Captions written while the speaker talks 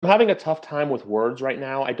I'm having a tough time with words right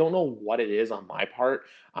now. I don't know what it is on my part.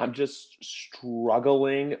 I'm just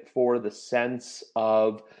struggling for the sense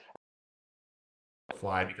of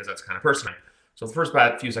fly because that's kind of personal. So the first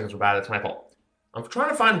few seconds were bad. That's my fault. I'm trying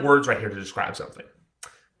to find words right here to describe something.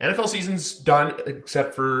 NFL season's done,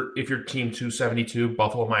 except for if you're Team 272,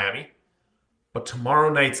 Buffalo, Miami. But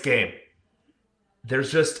tomorrow night's game,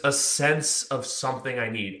 there's just a sense of something I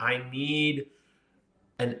need. I need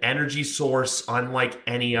an energy source unlike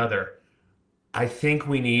any other. I think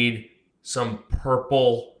we need some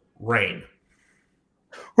purple rain.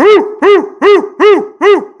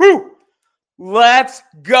 Let's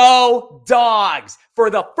go, Dogs!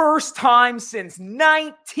 For the first time since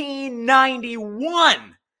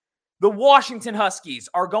 1991, the Washington Huskies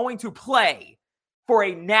are going to play for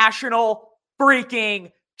a national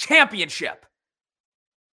freaking championship.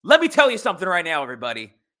 Let me tell you something right now,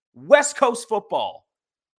 everybody. West Coast football,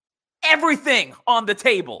 everything on the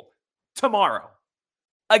table tomorrow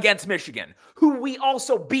against Michigan, who we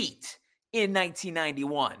also beat in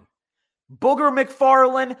 1991. Booger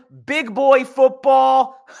McFarland, big boy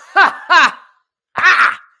football,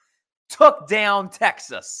 took down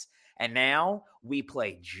Texas. And now we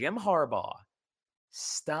play Jim Harbaugh,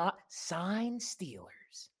 sign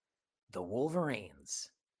Steelers, the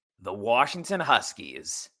Wolverines, the Washington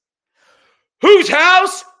Huskies. Whose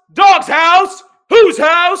house? Dawgs House! Whose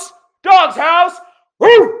house? Dawgs House!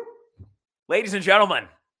 Woo! Ladies and gentlemen,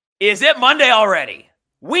 is it Monday already?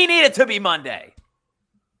 We need it to be Monday.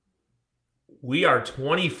 We are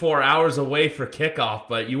 24 hours away for kickoff,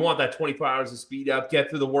 but you want that 24 hours to speed up, get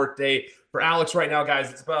through the workday. For Alex right now,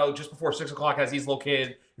 guys, it's about just before 6 o'clock as he's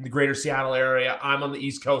located in the greater Seattle area. I'm on the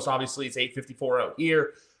East Coast. Obviously, it's 8:54 out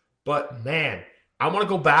here. But, man, I want to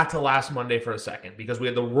go back to last Monday for a second because we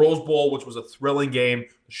had the Rose Bowl, which was a thrilling game,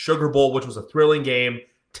 the Sugar Bowl, which was a thrilling game.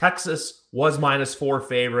 Texas was -4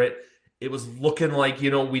 favorite. It was looking like,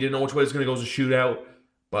 we didn't know which way it was going to go as a shootout.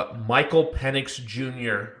 But Michael Penix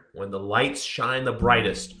Jr., when the lights shine the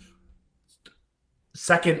brightest,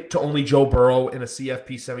 second to only Joe Burrow in a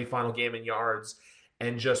CFP semifinal game in yards,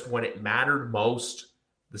 and just when it mattered most,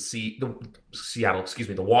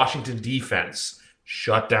 the Washington defense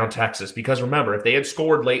shut down Texas. Because remember, if they had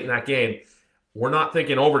scored late in that game, we're not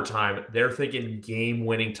thinking overtime. They're thinking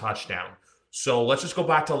game-winning touchdown. So let's just go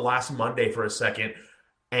back to last Monday for a second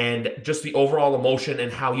and just the overall emotion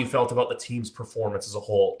and how you felt about the team's performance as a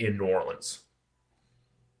whole in New Orleans.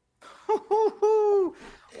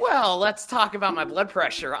 Well, let's talk about my blood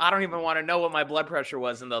pressure. I don't even want to know what my blood pressure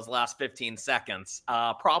was in those last 15 seconds.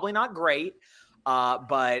 Probably not great,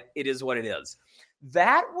 but it is what it is.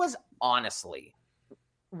 That was honestly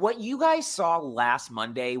what you guys saw last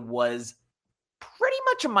Monday was pretty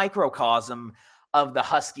much a microcosm of the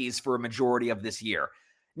Huskies for a majority of this year.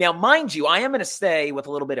 Now, mind you, I am going to stay with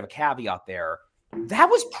a little bit of a caveat there. That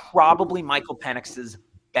was probably Michael Penix's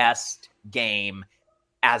best game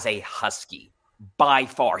as a Husky by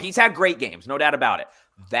far. He's had great games, no doubt about it.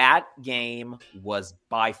 That game was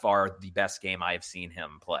by far the best game I have seen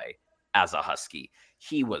him play as a Husky.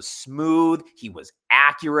 He was smooth. He was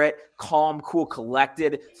accurate, calm, cool,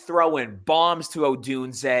 collected, throwing bombs to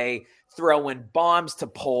Odunze, throwing bombs to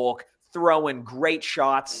Polk, throwing great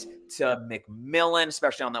shots to McMillan,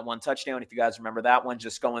 especially on that one touchdown. If you guys remember that one,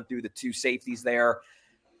 just going through the two safeties there.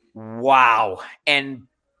 Wow. And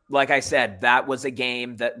like I said, that was a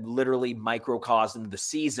game that literally microcosmed the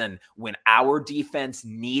season when our defense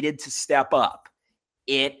needed to step up.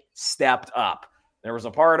 It stepped up. There was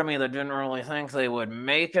a part of me that didn't really think they would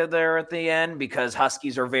make it there at the end because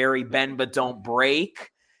Huskies are very bend but don't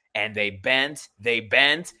break. And they bent, and they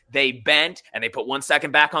put 1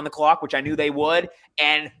 second back on the clock, which I knew they would.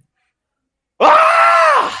 And,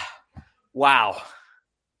 wow.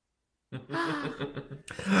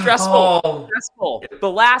 Stressful.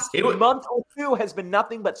 The last month or two has been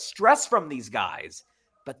nothing but stress from these guys,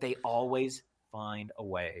 but they always find a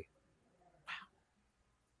way. Wow.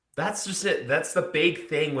 That's just it. That's the big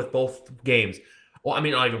thing with both games. Well, I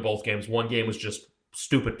mean, not even both games. One game was just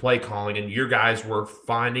stupid play calling, and your guys were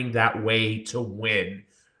finding that way to win.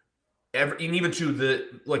 And even to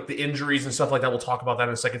the injuries and stuff like that. We'll talk about that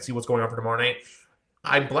in a second, see what's going on for tomorrow night.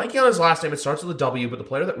 I'm blanking on his last name. It starts with a W, but the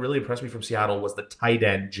player that really impressed me from Seattle was the tight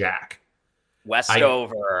end, Jack.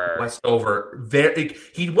 Westover.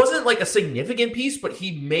 He wasn't like a significant piece, but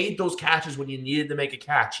he made those catches when you needed to make a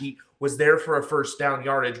catch. He was there for a first down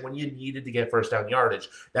yardage when you needed to get first down yardage.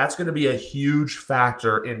 That's going to be a huge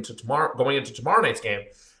factor going into tomorrow night's game,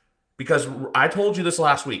 because I told you this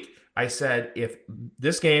last week. I said if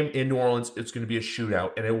this game in New Orleans, it's going to be a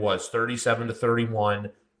shootout, and it was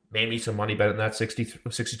 37-31. Made me some money betting that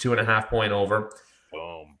 62.5 point over.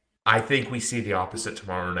 Boom. I think we see the opposite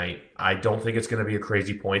tomorrow night. I don't think it's going to be a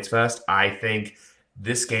crazy points fest. I think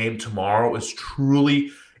this game tomorrow is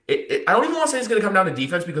truly. I don't even want to say it's going to come down to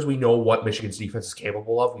defense because we know what Michigan's defense is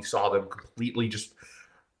capable of. We saw them completely just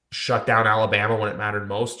shut down Alabama when it mattered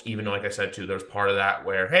most, even though, like I said, too, there's part of that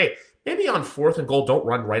where, hey, maybe on 4th and goal, don't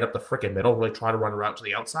run right up the freaking middle, really try to run around to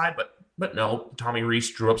the outside. But no, Tommy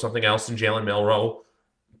Reese drew up something else, and Jalen Milroe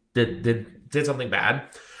did something bad.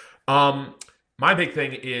 My big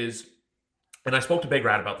thing is, and I spoke to Big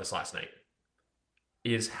Rat about this last night,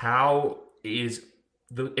 is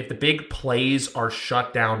if the big plays are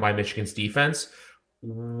shut down by Michigan's defense,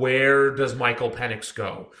 where does Michael Penix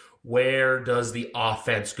go? Where does the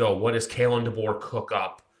offense go? What does Kalen DeBoer cook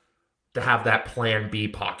up to have that plan B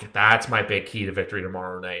pocket? That's my big key to victory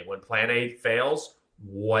tomorrow night. When plan A fails,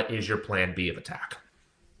 what is your plan B of attack?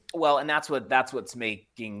 Well, and that's what's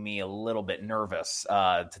making me a little bit nervous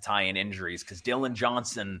to tie in injuries, because Dylan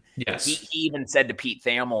Johnson, yes, he even said to Pete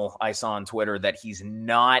Thamel, I saw on Twitter, that he's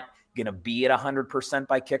not going to be at 100%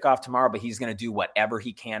 by kickoff tomorrow, but he's going to do whatever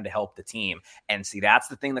he can to help the team. And see, that's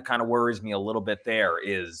the thing that kind of worries me a little bit there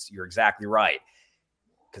is you're exactly right.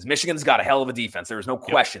 Because Michigan's got a hell of a defense. There is no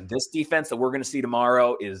question. Yep. This defense that we're going to see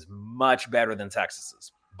tomorrow is much better than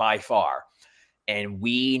Texas's by far. And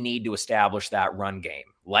we need to establish that run game.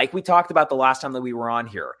 Like we talked about the last time that we were on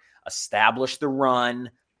here, establish the run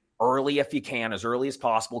early if you can, as early as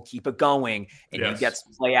possible, keep it going, and you get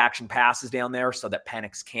some play action passes down there so that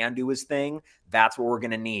Penix can do his thing. That's what we're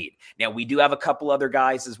going to need. Now, we do have a couple other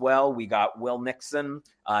guys as well. We got Will Nixon,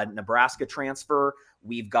 Nebraska transfer.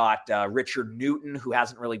 We've got Richard Newton, who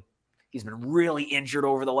he's been really injured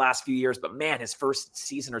over the last few years, but man, his first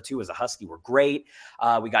season or two as a Husky were great.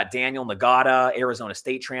 We got Daniel Nagata, Arizona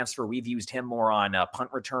State transfer. We've used him more on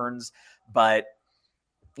punt returns, but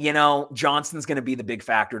Johnson's going to be the big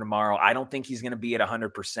factor tomorrow. I don't think he's going to be at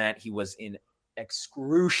 100%. He was in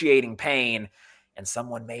excruciating pain, and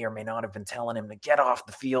someone may or may not have been telling him to get off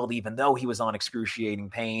the field, even though he was on excruciating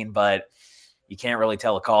pain. But you can't really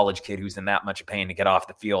tell a college kid who's in that much pain to get off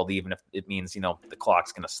the field, even if it means, the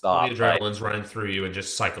clock's going to stop. The adrenaline's running through you and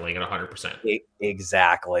just cycling at 100%.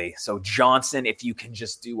 Exactly. So Johnson, if you can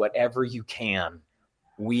just do whatever you can,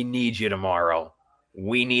 we need you tomorrow.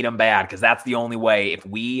 We need them bad, because that's the only way. If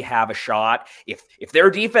we have a shot, if their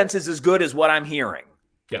defense is as good as what I'm hearing,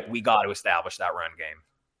 we got to establish that run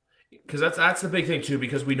game. Because that's the big thing too.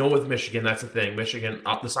 Because we know with Michigan, that's the thing. Michigan,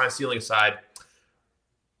 the sign stealing aside,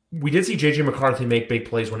 we did see J.J. McCarthy make big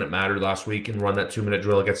plays when it mattered last week and run that 2-minute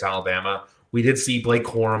drill against Alabama. We did see Blake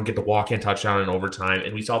Corum get the walk-in touchdown in overtime,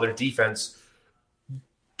 and we saw their defense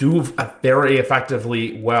do very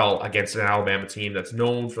effectively well against an Alabama team that's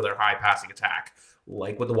known for their high passing attack,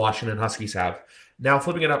 like what the Washington Huskies have. Now,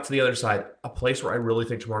 flipping it up to the other side, a place where I really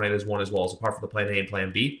think tomorrow night is one as well, as apart from the plan A and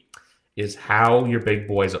plan B, is how your big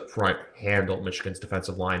boys up front handle Michigan's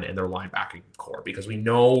defensive line and their linebacking core. Because we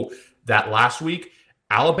know that last week,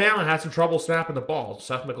 Alabama had some trouble snapping the ball.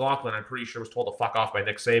 Seth McLaughlin, I'm pretty sure, was told to fuck off by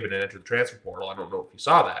Nick Saban and enter the transfer portal. I don't know if you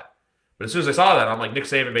saw that. But as soon as I saw that, I'm like, Nick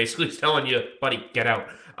Saban basically is telling you, buddy, get out.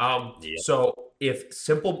 So if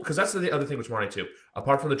simple, because that's the other thing with tomorrow night too.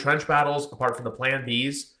 Apart from the trench battles, apart from the plan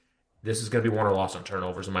Bs, this is going to be won or lost on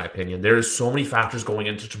turnovers, in my opinion. There is so many factors going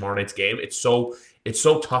into tomorrow night's game. It's so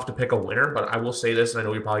tough to pick a winner, but I will say this, and I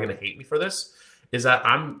know you're probably going to hate me for this, is that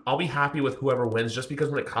I'll be happy with whoever wins, just because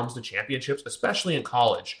when it comes to championships, especially in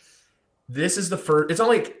college, this is the first. It's not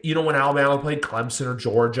like, when Alabama played Clemson or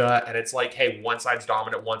Georgia, and it's like, hey, one side's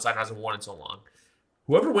dominant, one side hasn't won in so long.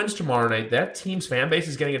 Whoever wins tomorrow night, that team's fan base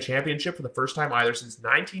is getting a championship for the first time either since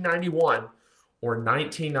 1991 or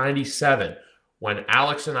 1997, when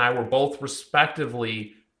Alex and I were both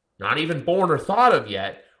respectively not even born or thought of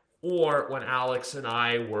yet, or when Alex and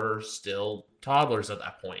I were still toddlers at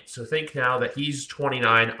that point. So think now that he's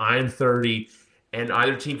 29, I'm 30, and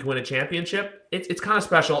either team can win a championship. It's kind of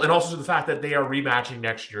special, and also the fact that they are rematching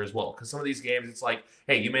next year as well. Because some of these games, it's like,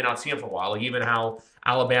 hey, you may not see them for a while. Like even how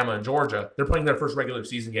Alabama and Georgia, they're playing their first regular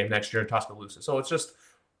season game next year in Tuscaloosa. So it's just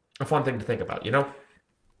a fun thing to think about, Well,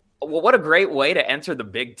 what a great way to enter the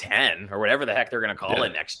Big Ten, or whatever the heck they're going to call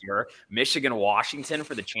it next year. Michigan, Washington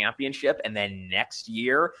for the championship, and then next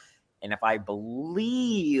year. And if I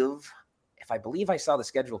believe I saw the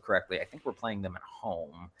schedule correctly, I think we're playing them at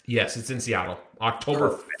home. Yes, it's in Seattle.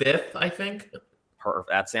 October 5th, I think. Perfect.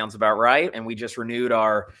 That sounds about right. And we just renewed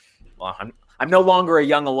I'm no longer a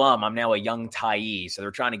young alum. I'm now a young Tyee. So they're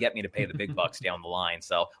trying to get me to pay the big bucks down the line.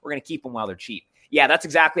 So we're going to keep them while they're cheap. Yeah, that's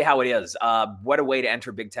exactly how it is. What a way to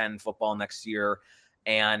enter Big Ten football next year.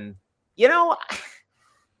 And,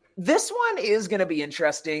 This one is going to be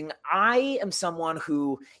interesting. I am someone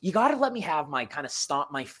who you got to let me have my kind of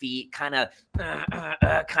stomp my feet kind of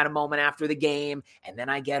moment after the game. And then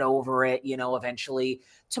I get over it, eventually.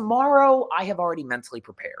 Tomorrow, I have already mentally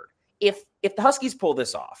prepared. If the Huskies pull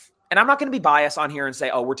this off, and I'm not going to be biased on here and say,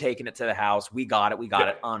 oh, we're taking it to the house. We got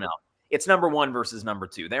it. Oh, no. It's number 1 versus number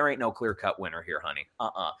 2. There ain't no clear-cut winner here, honey.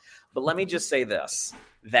 But let me just say this,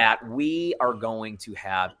 that we are going to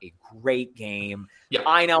have a great game. Yeah.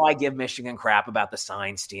 I know I give Michigan crap about the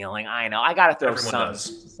sign stealing. I know. I got to throw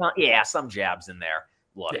some jabs in there.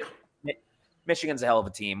 Look, Michigan's a hell of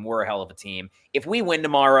a team. We're a hell of a team. If we win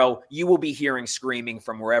tomorrow, you will be hearing screaming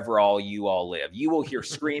from wherever you all live. You will hear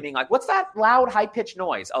screaming like, what's that loud, high-pitched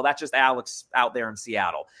noise? Oh, that's just Alex out there in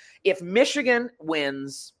Seattle. If Michigan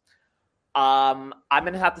wins, I'm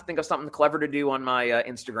going to have to think of something clever to do on my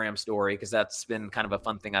Instagram story, because that's been kind of a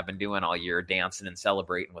fun thing I've been doing all year, dancing and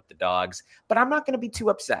celebrating with the dogs. But I'm not going to be too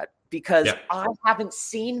upset, because I haven't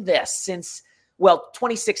seen this since,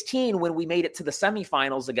 2016, when we made it to the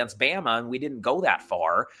semifinals against Bama, and we didn't go that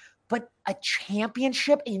far. But a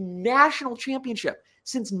national championship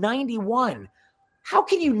since 91. How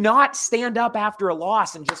can you not stand up after a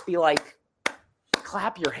loss and just be like,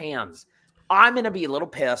 clap your hands? I'm going to be a little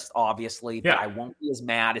pissed, obviously, but I won't be as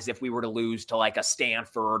mad as if we were to lose to like a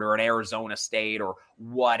Stanford or an Arizona State or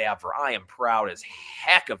whatever. I am proud as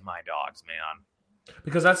heck of my dogs, man.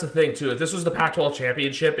 Because that's the thing, too. If this was the Pac-12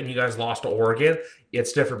 championship and you guys lost to Oregon,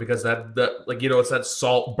 it's different, because it's that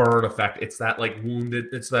salt burn effect. It's that wounded.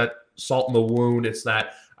 It's that salt in the wound. It's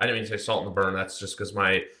that, I didn't mean to say salt in the burn. That's just because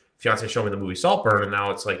my fiance showed me the movie Saltburn, and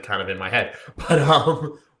now it's kind of in my head. But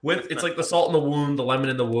it's like the salt in the wound, the lemon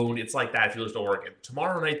in the wound. It's like that if you lose to Oregon.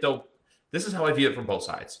 Tomorrow night, though, this is how I view it from both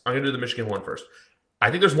sides. I'm going to do the Michigan one first. I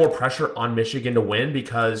think there's more pressure on Michigan to win,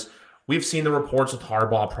 because we've seen the reports with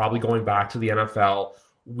Harbaugh probably going back to the NFL.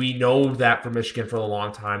 We know that for Michigan for a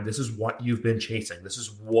long time. This is what you've been chasing. This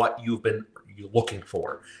is what you've been looking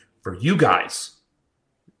for. For you guys,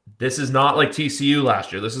 this is not like TCU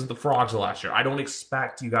last year. This is the Frogs of last year. I don't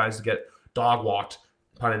expect you guys to get dog walked,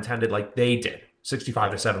 pun intended, like they did.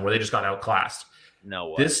 65-7, where they just got outclassed. No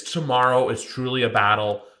way. This tomorrow is truly a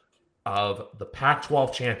battle of the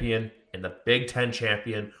Pac-12 champion and the Big Ten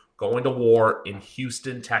champion going to war in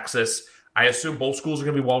Houston, Texas. I assume both schools are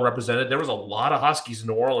going to be well represented. There was a lot of Huskies in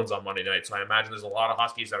New Orleans on Monday night, so I imagine there's a lot of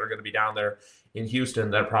Huskies that are going to be down there in Houston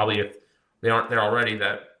that probably, if they aren't there already,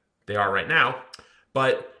 that they are right now.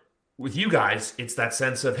 But with you guys, it's that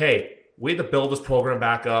sense of, hey, we had to build this program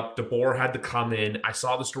back up. DeBoer had to come in. I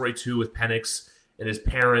saw the story, too, with Penix and his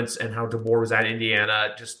parents and how DeBoer was at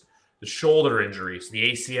Indiana, just the shoulder injuries,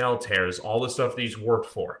 the ACL tears, all the stuff that he's worked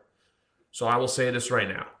for. So I will say this right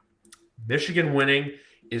now. Michigan winning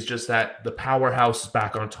is just that the powerhouse is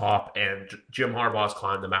back on top and Jim Harbaugh's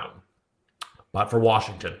climbed the mountain. But for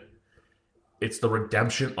Washington, it's the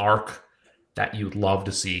redemption arc that you'd love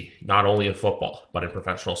to see, not only in football, but in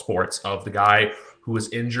professional sports, of the guy who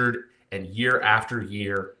was injured and year after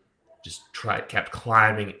year just kept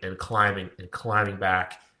climbing and climbing and climbing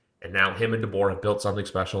back. And now him and DeBoer have built something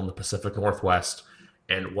special in the Pacific Northwest.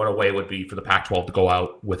 And what a way it would be for the Pac-12 to go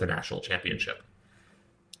out with a national championship.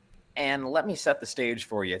 And let me set the stage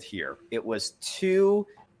for you here. It was two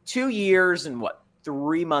years and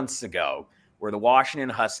 3 months ago, where the Washington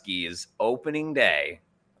Huskies opening day,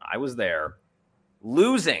 I was there,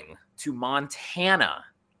 losing to Montana.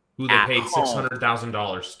 Who they paid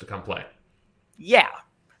 $600,000 to come play. Yeah.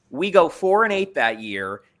 We go 4-8 that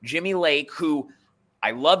year. Jimmy Lake, who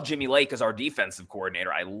I love Jimmy Lake as our defensive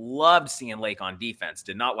coordinator. I loved seeing Lake on defense.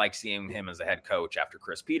 Did not like seeing him as a head coach after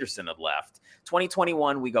Chris Peterson had left.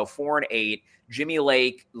 2021, we go 4-8. Jimmy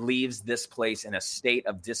Lake leaves this place in a state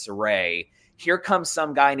of disarray. Here comes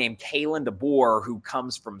some guy named Kalen DeBoer, who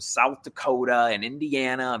comes from South Dakota and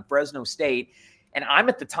Indiana and Fresno State. And I'm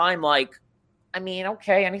at the time like,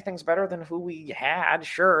 okay, anything's better than who we had.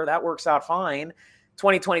 Sure, that works out fine.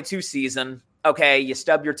 2022 season, okay, you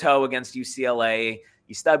stub your toe against UCLA.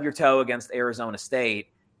 You stub your toe against Arizona State.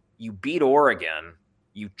 You beat Oregon.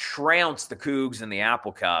 You trounce the Cougs in the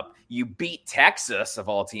Apple Cup. You beat Texas, of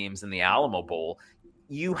all teams, in the Alamo Bowl.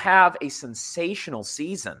 You have a sensational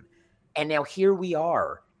season. And now here we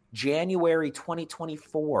are, January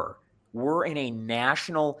 2024. We're in a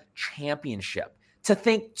national championship. To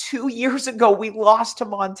think 2 years ago we lost to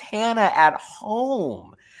Montana at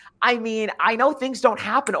home. I know things don't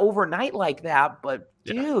happen overnight like that, but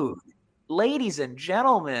dude, ladies and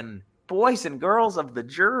gentlemen, boys and girls of the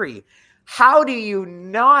jury, how do you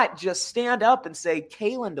not just stand up and say,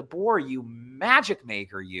 Kalen DeBoer, you magic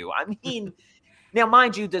maker, now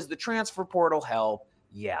mind you, does the transfer portal help?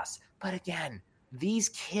 Yes. But again, These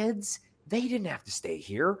kids, they didn't have to stay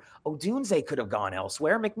here. Odunze could have gone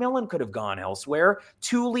elsewhere. McMillan could have gone elsewhere.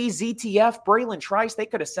 Thule, ZTF, Braylon Trice, they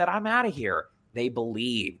could have said, I'm out of here. They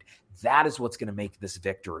believed. That is what's going to make this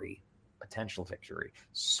victory, potential victory,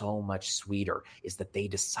 so much sweeter, is that they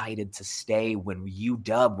decided to stay when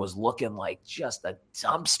UW was looking like just a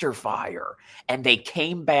dumpster fire. And they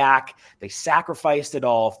came back. They sacrificed it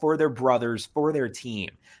all for their brothers, for their team.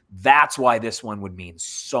 That's why this one would mean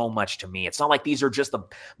so much to me. It's not like these are just a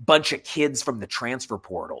bunch of kids from the transfer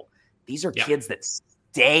portal. These are kids that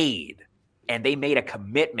stayed, and they made a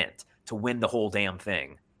commitment to win the whole damn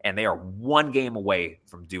thing. And they are one game away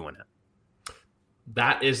from doing it.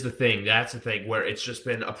 That is the thing. That's the thing where it's just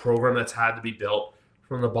been a program that's had to be built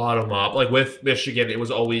from the bottom up. Like with Michigan, it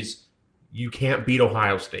was always, you can't beat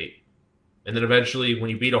Ohio State. And then eventually when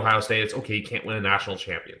you beat Ohio State, it's okay, you can't win a national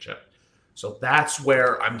championship. So that's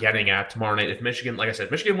where I'm getting at tomorrow night. If Michigan, like I said,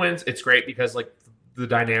 Michigan wins, it's great because like the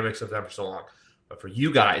dynamics of them for so long. But for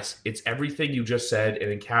you guys, it's everything you just said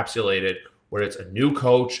and encapsulated, where it's a new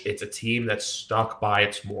coach, it's a team that's stuck by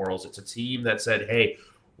its morals. It's a team that said, hey,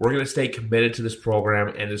 we're going to stay committed to this program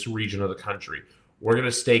and this region of the country. We're going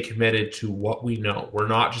to stay committed to what we know. We're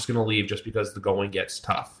not just going to leave just because the going gets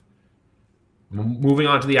tough. Moving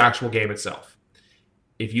on to the actual game itself.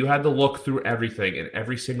 If you had to look through everything and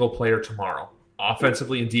every single player tomorrow,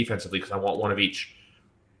 offensively and defensively, because I want one of each,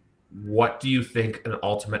 what do you think an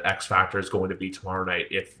ultimate X factor is going to be tomorrow night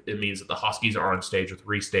if it means that the Huskies are on stage with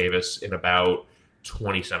Reese Davis in about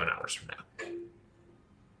 27 hours from now?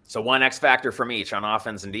 So one X factor from each on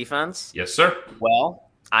offense and defense? Yes, sir. Well,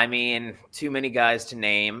 I mean, too many guys to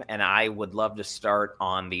name, and I would love to start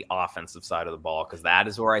on the offensive side of the ball because that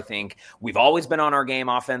is where I think we've always been on our game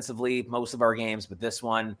offensively, most of our games, but this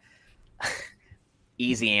one,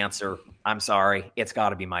 easy answer. I'm sorry. It's got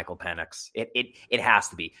to be Michael Penix. It has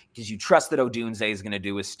to be because you trust that Odunze is going to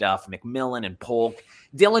do his stuff. McMillan and Polk.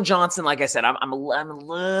 Dylan Johnson, like I said, I'm a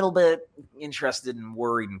little bit interested and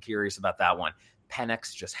worried and curious about that one.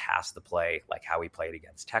 Penix just has to play like how he played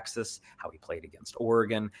against Texas, how he played against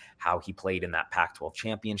Oregon, how he played in that Pac-12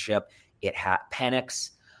 championship. Penix,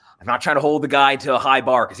 I'm not trying to hold the guy to a high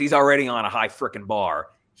bar because he's already on a high freaking bar.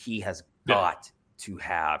 He has got to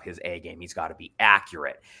have his A game. He's got to be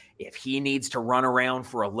accurate. If he needs to run around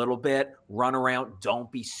for a little bit, run around.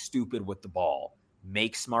 Don't be stupid with the ball.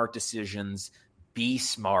 Make smart decisions. Be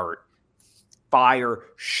smart. Fire.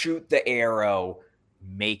 Shoot the arrow.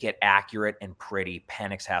 Make it accurate and pretty.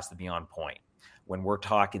 Penix has to be on point. When we're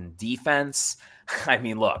talking defense, I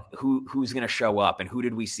mean, look, who's going to show up? And who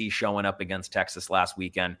did we see showing up against Texas last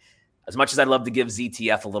weekend? As much as I'd love to give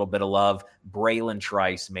ZTF a little bit of love, Braylon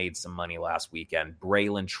Trice made some money last weekend.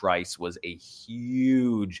 Braylon Trice was a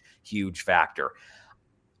huge, huge factor.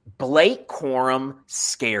 Blake Corum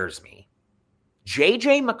scares me.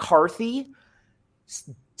 JJ McCarthy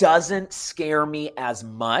doesn't scare me as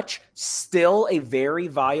much. Still a very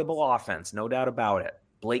viable offense, no doubt about it.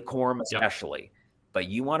 Blake Corum especially. Yep. But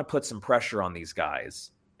you want to put some pressure on these guys.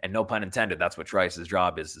 And no pun intended, that's what Trice's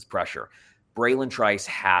job is pressure. Braylon Trice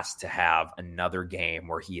has to have another game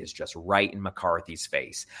where he is just right in McCarthy's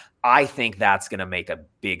face. I think that's going to make a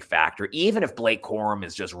big factor. Even if Blake Corum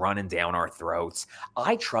is just running down our throats,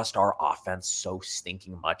 I trust our offense so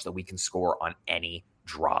stinking much that we can score on any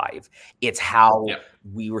drive. It's how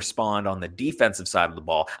we respond on the defensive side of the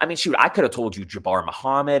ball. I mean, shoot, I could have told you Jabbar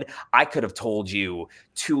Muhammad. I could have told you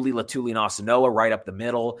Tuli Latuli-Nasanoa right up the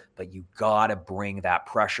middle, but you got to bring that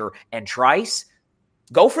pressure. And Trice,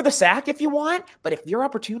 go for the sack if you want, but if your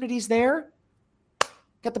opportunity's there,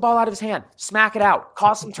 get the ball out of his hand, smack it out,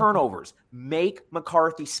 cause some turnovers, make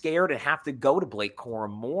McCarthy scared and have to go to Blake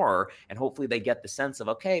Corum more. And hopefully they get the sense of,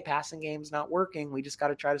 okay, passing game's not working. We just got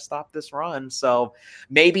to try to stop this run. So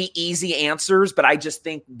maybe easy answers, but I just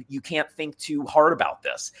think you can't think too hard about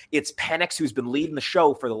this. It's Penix who's been leading the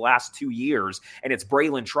show for the last 2 years, and it's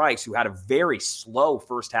Braylon Trice who had a very slow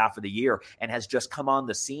first half of the year and has just come on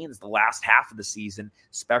the scenes the last half of the season,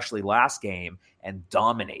 especially last game, and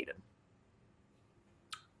dominated.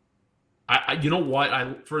 You know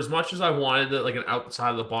what? For as much as I wanted like an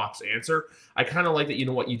outside of the box answer, I kind of like that. You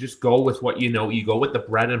know what? You just go with what you know. You go with the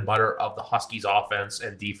bread and butter of the Huskies offense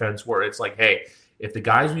and defense, where it's like, hey, if the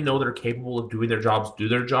guys we know that are capable of doing their jobs do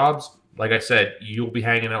their jobs, like I said, you'll be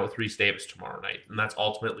hanging out with Reese Davis tomorrow night, and that's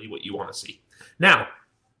ultimately what you want to see. Now,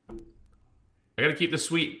 I got to keep this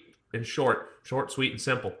sweet and short, sweet, and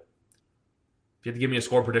simple. If you have to give me a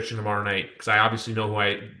score prediction tomorrow night, because I obviously know who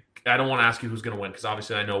I don't want to ask you who's going to win because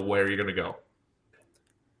obviously I know where you're going to go.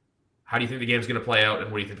 How do you think the game's going to play out,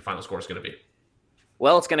 and what do you think the final score is going to be?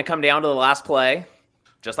 Well, it's going to come down to the last play.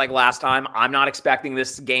 Just like last time, I'm not expecting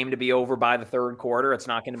this game to be over by the third quarter. It's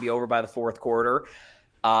not going to be over by the fourth quarter.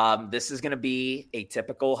 This is going to be a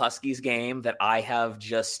typical Huskies game that I have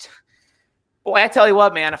just... Boy, I tell you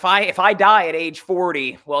what, man, if I die at age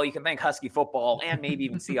 40, well, you can thank Husky football and maybe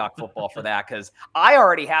even Seahawk football for that, because I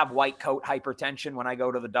already have white coat hypertension when I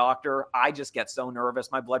go to the doctor. I just get so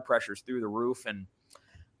nervous. My blood pressure's through the roof. And,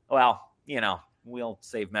 well, we'll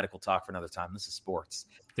save medical talk for another time. This is sports.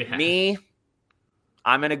 Yeah. Me,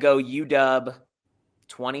 I'm going to go UW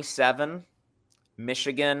 27,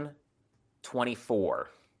 Michigan 24.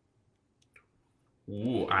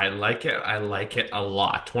 Ooh, I like it. I like it a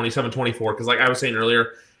lot. 27-24, because like I was saying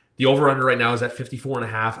earlier, the over-under right now is at 54.5.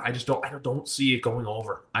 I don't see it going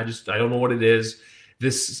over. I don't know what it is.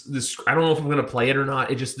 This I don't know if I'm going to play it or not.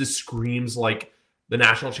 This screams like the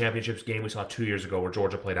national championships game we saw 2 years ago where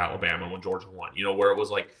Georgia played Alabama when Georgia won. Where it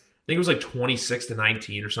was like, I think it was like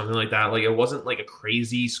 26-19 or something like that. Like, it wasn't like a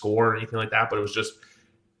crazy score or anything like that, but it was just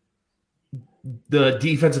the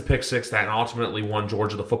defensive pick six that ultimately won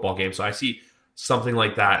Georgia the football game. So I see something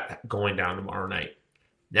like that going down tomorrow night.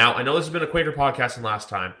 Now, I know this has been a Quaker podcast than last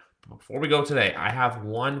time, but before we go today, I have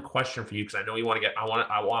one question for you, because I know you want to get. I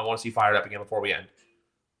want to see fired up again before we end.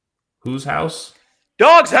 Whose house?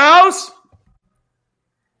 Dawgs House.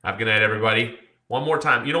 Have a good night, everybody. One more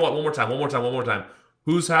time. You know what? One more time.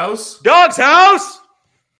 Whose house? Dawgs House.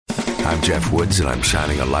 I'm Jeff Woods, and I'm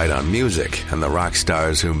shining a light on music and the rock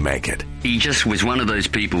stars who make it. He just was one of those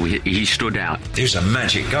people, he stood out. He was a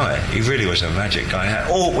magic guy. He really was a magic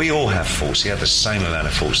guy. We all have faults. He had the same amount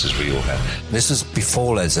of faults as we all have. This was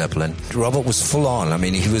before Led Zeppelin. Robert was full on. I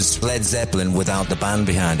mean, he was Led Zeppelin without the band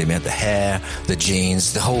behind him. He had the hair, the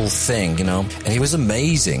jeans, the whole thing, and he was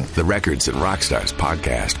amazing. The Records and Rockstars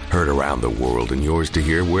podcast, heard around the world and yours to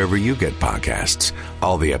hear wherever you get podcasts.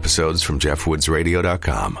 All the episodes from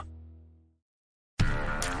jeffwoodsradio.com.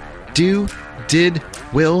 Do, Did,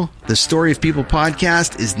 Will, the Story of People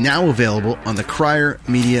podcast is now available on the Crier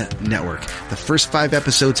Media Network. The first 5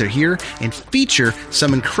 episodes are here and feature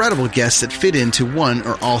some incredible guests that fit into one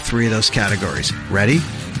or all 3 of those categories. Ready?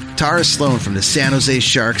 Tara Sloan from the San Jose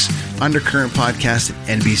Sharks, Undercurrent podcast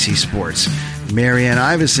at NBC Sports. Marianne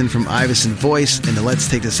Iveson from Iveson Voice and the Let's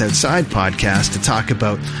Take This Outside podcast to talk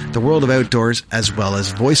about the world of outdoors as well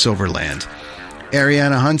as voiceover land.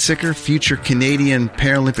 Ariana Hunsicker, future Canadian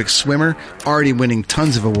Paralympic swimmer, already winning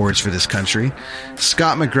tons of awards for this country.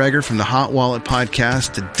 Scott McGregor from the Hot Wallet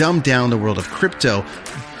podcast to dumb down the world of crypto,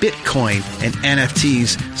 Bitcoin, and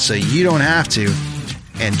NFTs so you don't have to.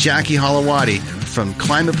 And Jackie Holowati from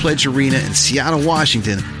Climate Pledge Arena in Seattle,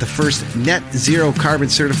 Washington, the first net zero carbon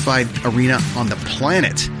certified arena on the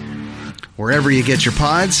planet. Wherever you get your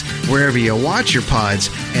pods, wherever you watch your pods,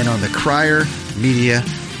 and on the Crier Media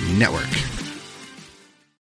Network.